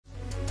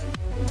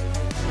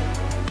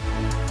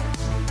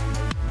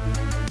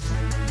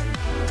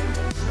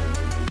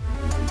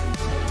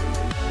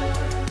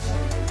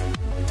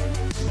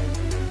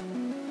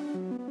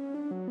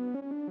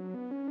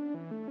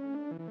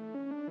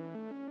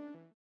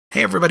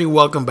Hey everybody,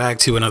 welcome back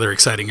to another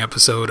exciting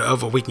episode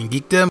of Awakening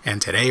Geekdom,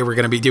 and today we're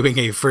going to be doing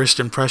a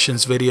first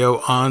impressions video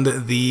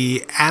on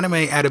the anime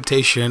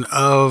adaptation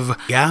of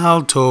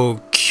Gal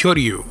to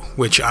Kyoryu,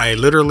 which I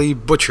literally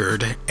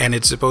butchered, and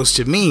it's supposed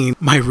to mean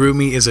my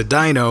roomie is a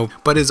dino,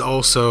 but is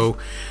also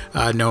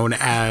known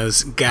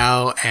as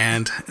Gal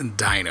and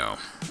Dino.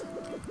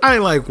 I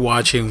like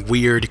watching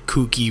weird,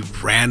 kooky,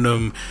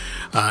 random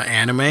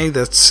anime.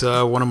 That's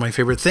one of my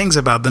favorite things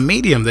about the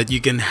medium, that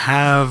you can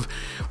have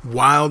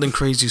wild and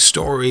crazy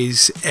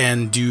stories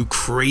and do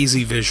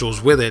crazy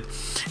visuals with it.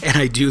 And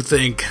I do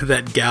think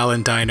that Gal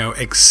and Dino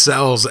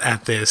excels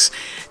at this,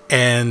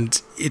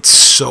 and it's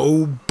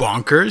so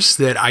bonkers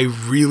that I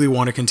really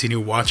want to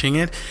continue watching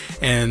it,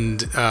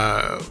 and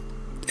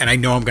I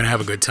know I'm going to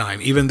have a good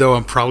time, even though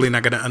I'm probably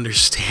not going to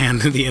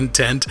understand the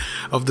intent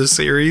of the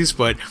series,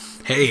 but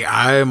hey,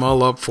 I'm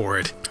all up for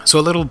it. So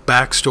a little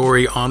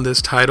backstory on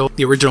this title.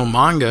 The original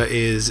manga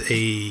is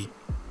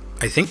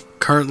I think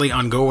currently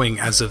ongoing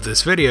as of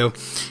this video,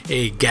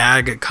 a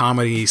gag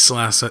comedy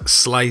slice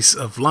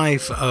of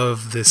life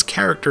of this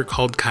character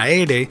called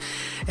Kaede,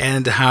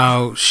 and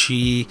how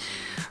she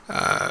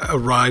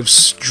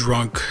arrives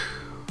drunk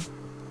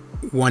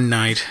one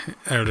night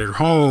at her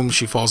home.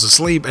 She falls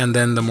asleep, and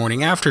then the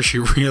morning after she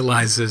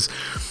realizes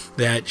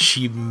that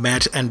she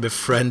met and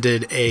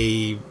befriended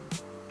a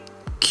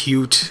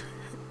cute,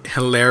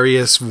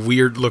 hilarious,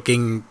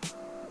 weird-looking,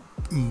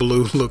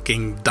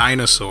 blue-looking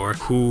dinosaur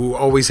who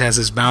always has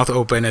his mouth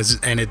open,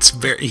 and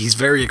he's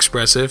very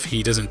expressive.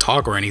 He doesn't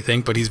talk or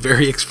anything, but he's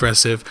very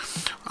expressive,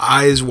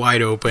 eyes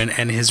wide open,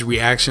 and his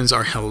reactions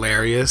are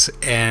hilarious.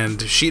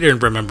 And she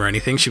didn't remember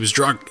anything. She was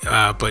drunk,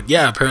 but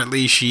yeah,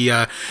 apparently she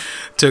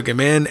took him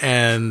in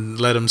and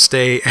let him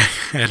stay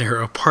at her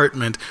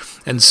apartment,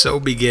 and so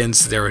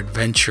begins their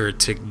adventure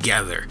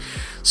together.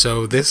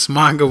 So this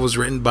manga was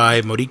written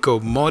by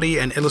Moriko Mori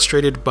and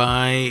illustrated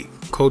by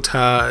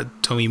Kota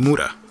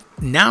Tomimura.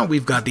 Now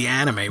we've got the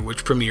anime,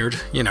 which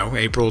premiered,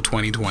 April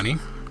 2020.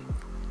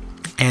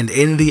 And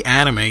in the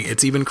anime,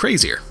 it's even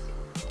crazier.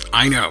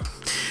 I know.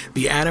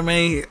 The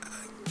anime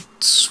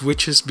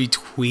switches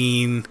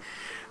between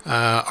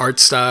art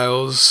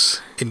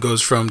styles. It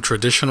goes from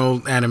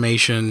traditional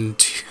animation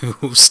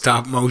to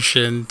stop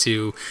motion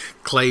to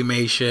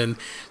claymation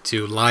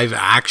to live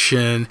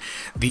action.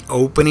 The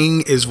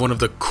opening is one of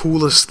the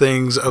coolest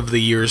things of the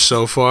year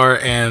so far,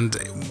 and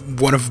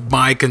one of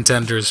my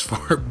contenders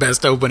for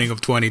best opening of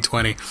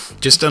 2020.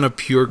 Just on a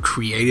pure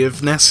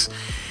creativeness,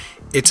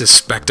 it's a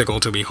spectacle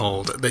to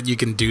behold that you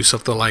can do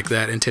something like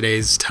that in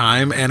today's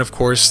time. And of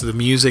course, the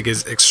music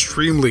is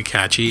extremely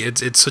catchy.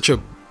 It's such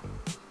a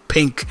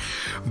pink,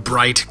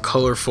 bright,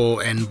 colorful,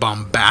 and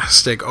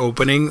bombastic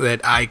opening that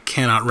I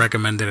cannot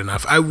recommend it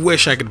enough. I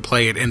wish I could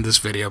play it in this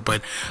video,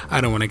 but I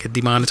don't want to get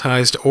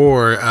demonetized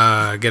or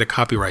get a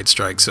copyright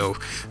strike, so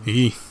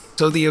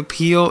So the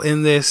appeal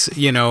in this,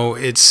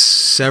 it's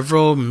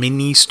several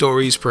mini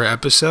stories per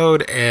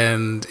episode,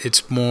 and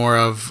it's more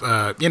of,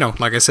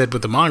 like I said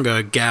with the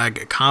manga,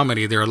 gag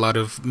comedy. There are a lot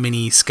of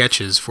mini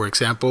sketches. For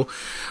example,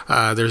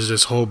 there's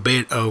this whole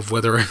bit of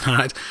whether or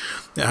not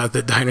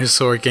the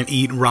dinosaur can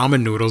eat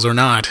ramen noodles or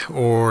not,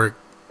 or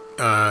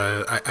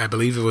I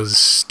believe it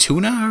was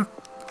tuna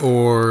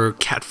or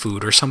cat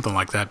food or something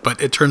like that.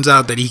 But it turns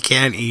out that he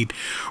can eat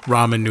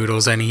ramen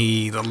noodles, and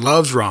he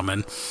loves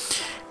ramen.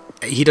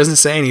 He doesn't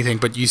say anything,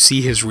 but you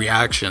see his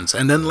reactions.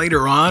 And then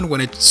later on,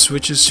 when it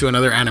switches to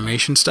another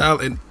animation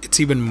style, it's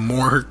even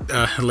more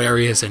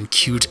hilarious and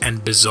cute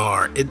and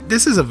bizarre.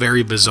 This is a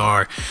very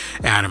bizarre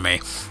anime.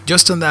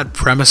 Just on that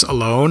premise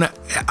alone,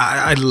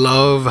 I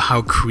love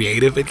how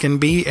creative it can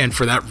be, and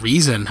for that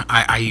reason,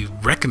 I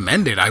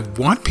recommend it. I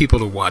want people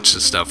to watch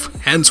this stuff,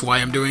 hence why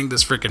I'm doing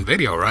this freaking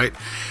video, right?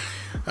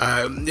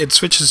 It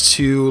switches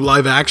to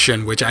live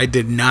action, which I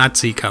did not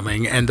see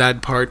coming, and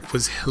that part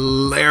was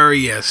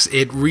hilarious.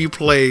 It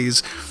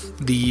replays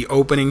the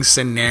opening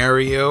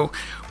scenario,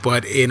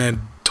 but in a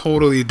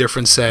totally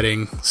different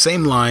setting.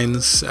 Same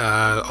lines,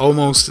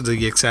 almost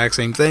the exact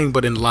same thing,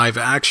 but in live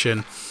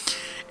action.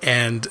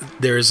 And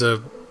there's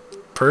a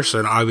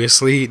person,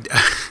 obviously,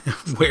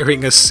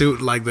 wearing a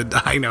suit like the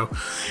dino,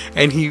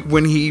 and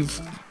when he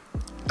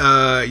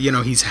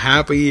he's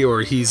happy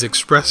or he's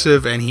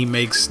expressive, and he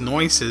makes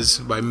noises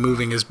by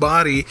moving his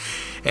body,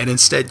 and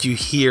instead you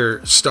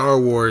hear Star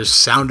Wars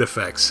sound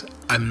effects.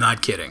 I'm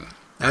not kidding.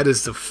 That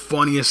is the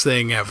funniest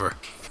thing ever.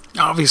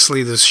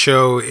 Obviously, this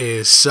show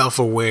is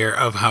self-aware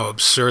of how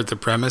absurd the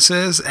premise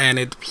is, and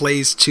it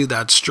plays to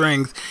that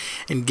strength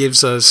and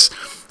gives us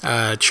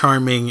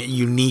charming,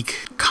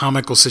 unique,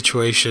 comical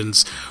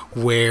situations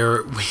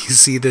where we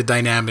see the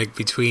dynamic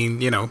between,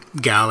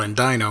 Gal and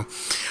Dino.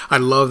 I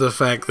love the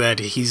fact that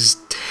he's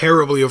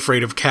terribly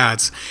afraid of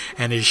cats,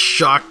 and his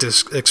shocked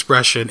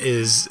expression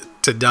is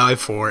to die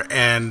for,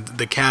 and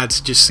the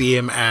cats just see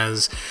him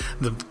as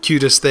the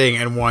cutest thing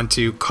and want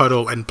to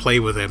cuddle and play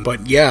with him.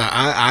 But yeah,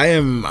 I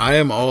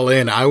am all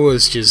in. I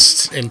was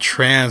just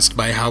entranced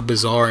by how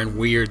bizarre and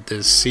weird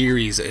this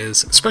series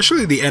is,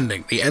 especially the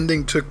ending. The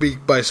ending took me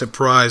by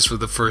surprise for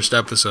the first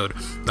episode.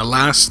 The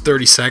last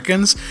 30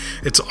 seconds,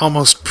 it's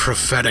almost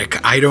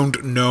prophetic. I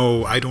don't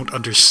know, I don't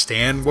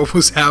understand what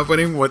was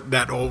happening, what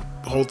that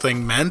whole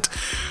thing meant,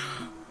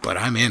 but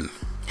I'm in.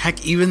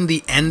 Heck, even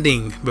the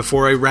ending,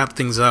 before I wrap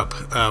things up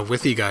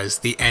with you guys,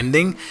 the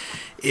ending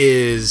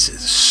is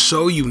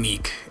so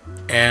unique,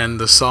 and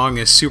the song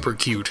is super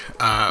cute.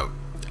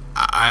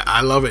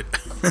 I love it.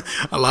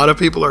 A lot of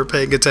people are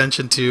paying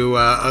attention to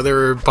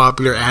other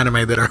popular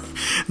anime that are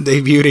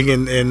debuting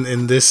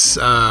in this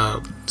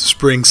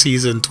spring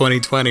season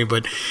 2020,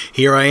 but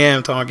here I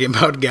am talking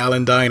about Gal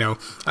and DINO.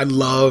 I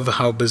love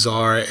how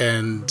bizarre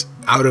and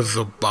out of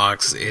the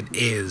box it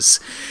is.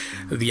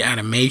 The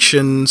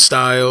animation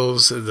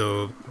styles,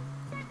 the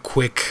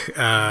quick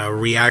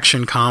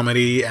reaction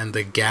comedy, and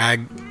the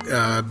gag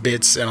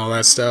bits and all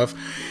that stuff.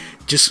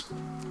 Just,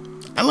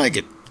 I like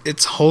it.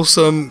 It's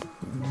wholesome,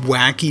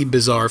 wacky,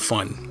 bizarre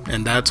fun.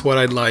 And that's what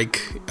I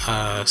like,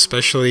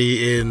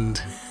 especially in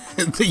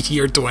the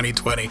year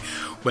 2020,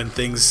 when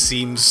things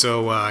seem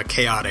so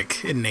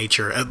chaotic in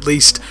nature. At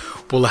least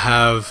we'll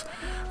have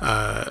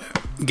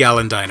Gal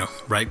and DINO,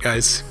 right,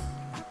 guys?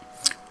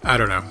 I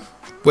don't know.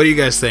 What do you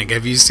guys think?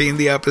 Have you seen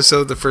the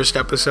episode, the first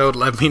episode?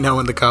 Let me know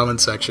in the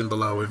comment section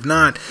below. If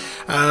not,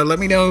 let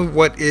me know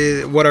what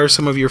are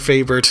some of your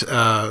favorite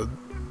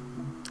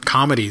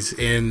comedies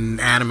in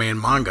anime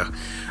and manga.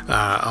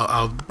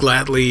 I'll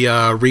gladly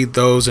read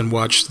those and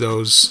watch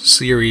those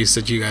series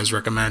that you guys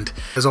recommend.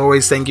 As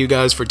always, thank you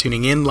guys for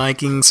tuning in,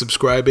 liking,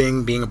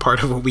 subscribing, being a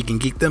part of A Week in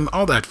Geekdom,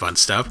 all that fun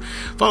stuff.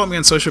 Follow me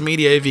on social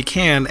media if you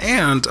can,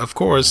 and of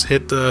course,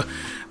 hit the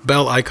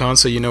bell icon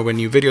so you know when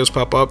new videos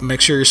pop up.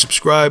 Make sure you're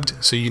subscribed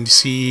so you can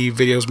see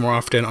videos more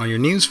often on your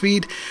news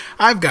feed.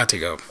 I've got to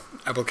go.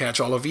 I will catch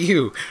all of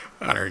you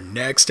on our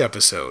next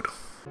episode.